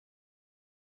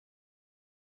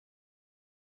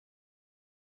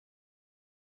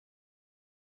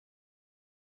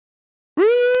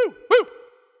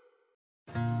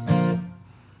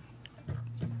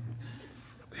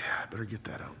better get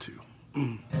that out too.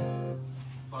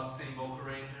 About the same vocal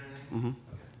range or anything? Mm-hmm.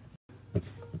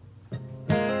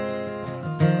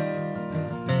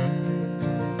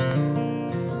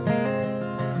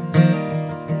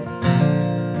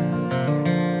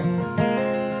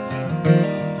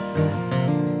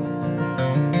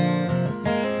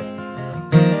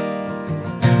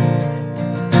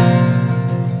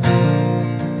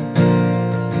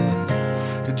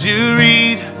 Did you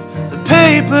read the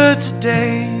paper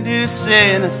today? Did it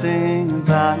say anything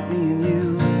about me and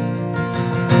you?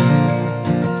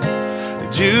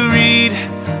 Did you read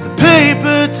the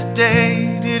paper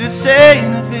today? Did it say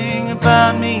anything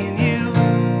about me and you?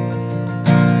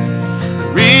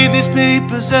 I read these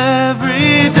papers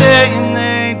every day and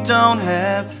they don't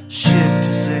have shit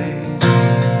to say.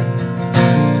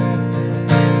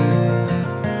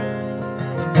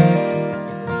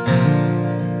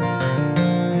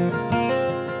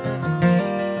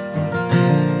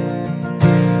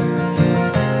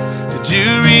 Did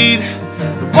you read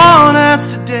the want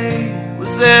ads today?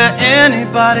 Was there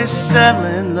anybody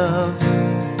selling love?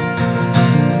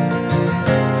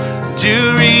 Did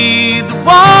you read the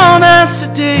want ads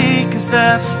today? 'Cause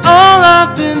that's all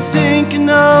I've been thinking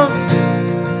of.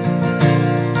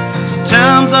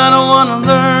 Sometimes I don't want to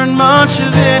learn much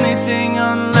of anything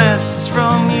unless it's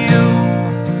from you.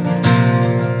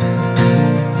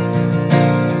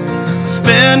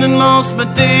 Spending most of my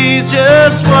days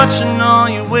just watching all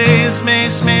your ways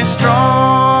makes me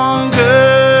stronger.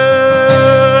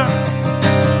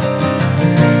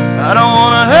 I don't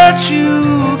want to hurt you,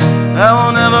 I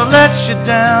will never let you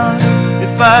down.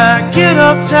 If I get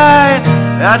uptight,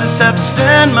 I just have to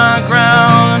stand my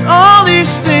ground. And all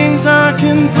these things I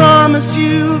can promise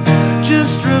you,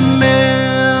 just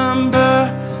remember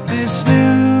this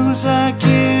news I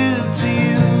give to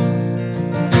you.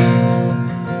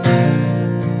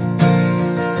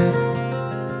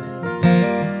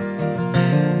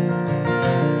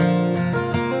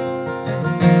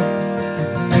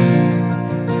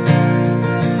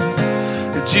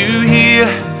 Did you hear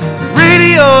the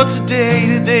radio today?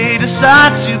 Did they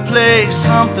decide to play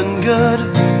something good?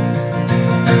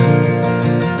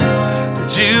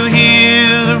 Did you hear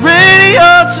the radio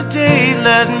today?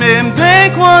 Let me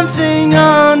make one thing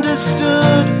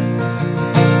understood.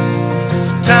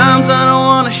 Sometimes I don't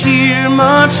want to hear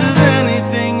much of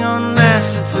anything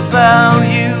unless it's about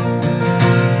you.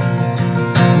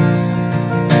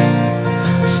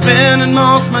 Spending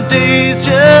most of my days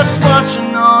just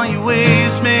watching all your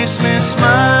ways makes me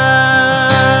smile.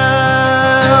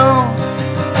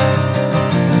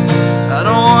 I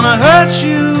don't want to hurt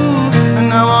you, and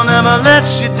I will never let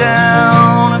you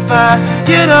down. If I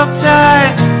get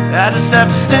uptight, I just have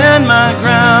to stand my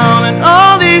ground. And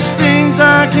all these things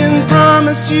I can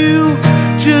promise you,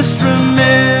 just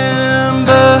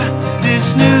remember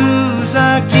this news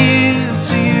I give